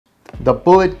The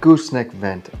Bullet Goose Neck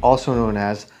Vent, also known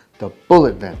as the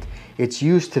Bullet Vent. It's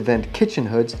used to vent kitchen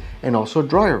hoods and also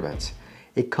dryer vents.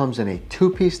 It comes in a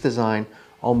two-piece design,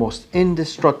 almost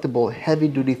indestructible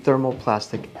heavy-duty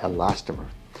thermoplastic elastomer.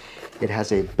 It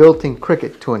has a built-in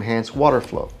cricket to enhance water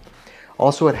flow.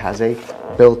 Also, it has a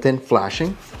built-in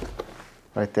flashing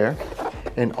right there.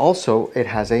 And also, it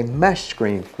has a mesh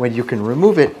screen where you can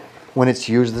remove it when it's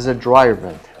used as a dryer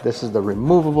vent. This is the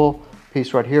removable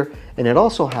piece right here. And it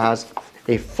also has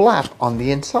a flap on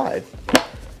the inside,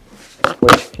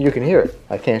 which you can hear it.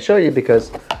 I can't show you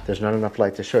because there's not enough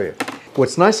light to show you.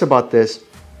 What's nice about this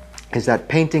is that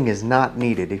painting is not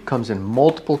needed. It comes in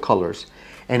multiple colors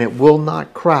and it will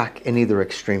not crack in either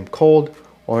extreme cold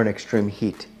or in extreme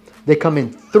heat. They come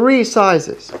in 3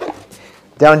 sizes.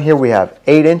 Down here we have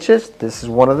 8 inches. This is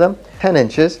one of them, 10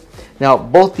 inches. Now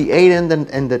both the 8 and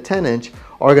the 10 inch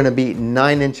are gonna be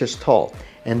 9 inches tall.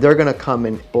 And they're gonna come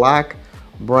in black,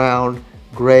 brown,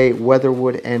 gray,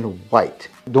 weatherwood, and white.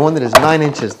 The one that is 9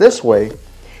 inches this way,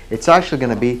 it's actually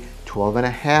gonna be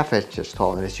 12.5 inches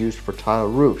tall, and it's used for tile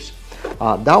roofs.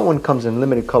 That one comes in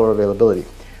limited color availability.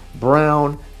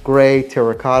 Brown, gray,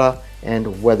 terracotta,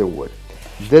 and weatherwood.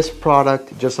 This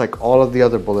product, just like all of the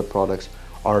other Bullet products,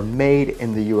 are made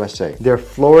in the USA. Their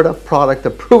Florida product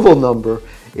approval number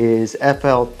is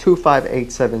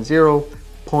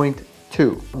FL25870.2.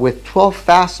 With 12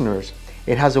 fasteners,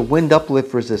 it has a wind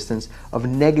uplift resistance of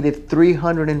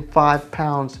 -305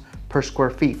 pounds per square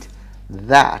feet.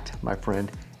 That, my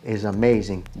friend, is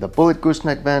amazing. The Bullet Goose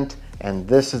Neck Vent, and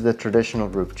this is the traditional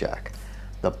roof jack.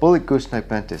 The Bullet Goose Neck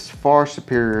Vent is far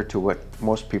superior to what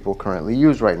most people currently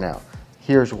use right now.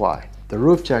 Here's why. The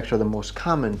roof jacks are the most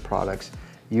common products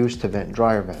used to vent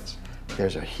dryer vents.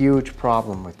 There's a huge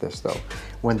problem with this though.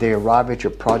 When they arrive at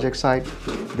your project site,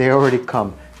 they already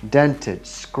come dented,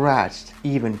 scratched,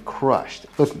 even crushed.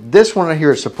 Look, this one right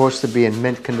here is supposed to be in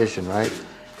mint condition, right?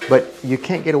 But you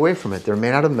can't get away from it. They're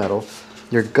made out of metal.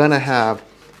 You're gonna have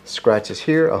scratches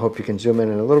here. I hope you can zoom in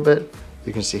a little bit.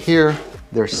 You can see here,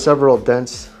 there's several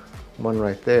dents. One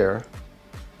right there,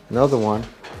 another one,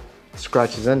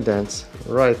 scratches and dents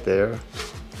right there.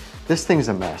 This thing's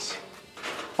a mess.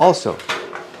 Also,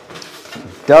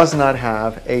 does not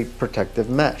have a protective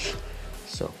mesh.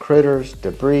 So critters,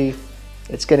 debris,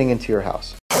 it's getting into your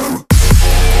house.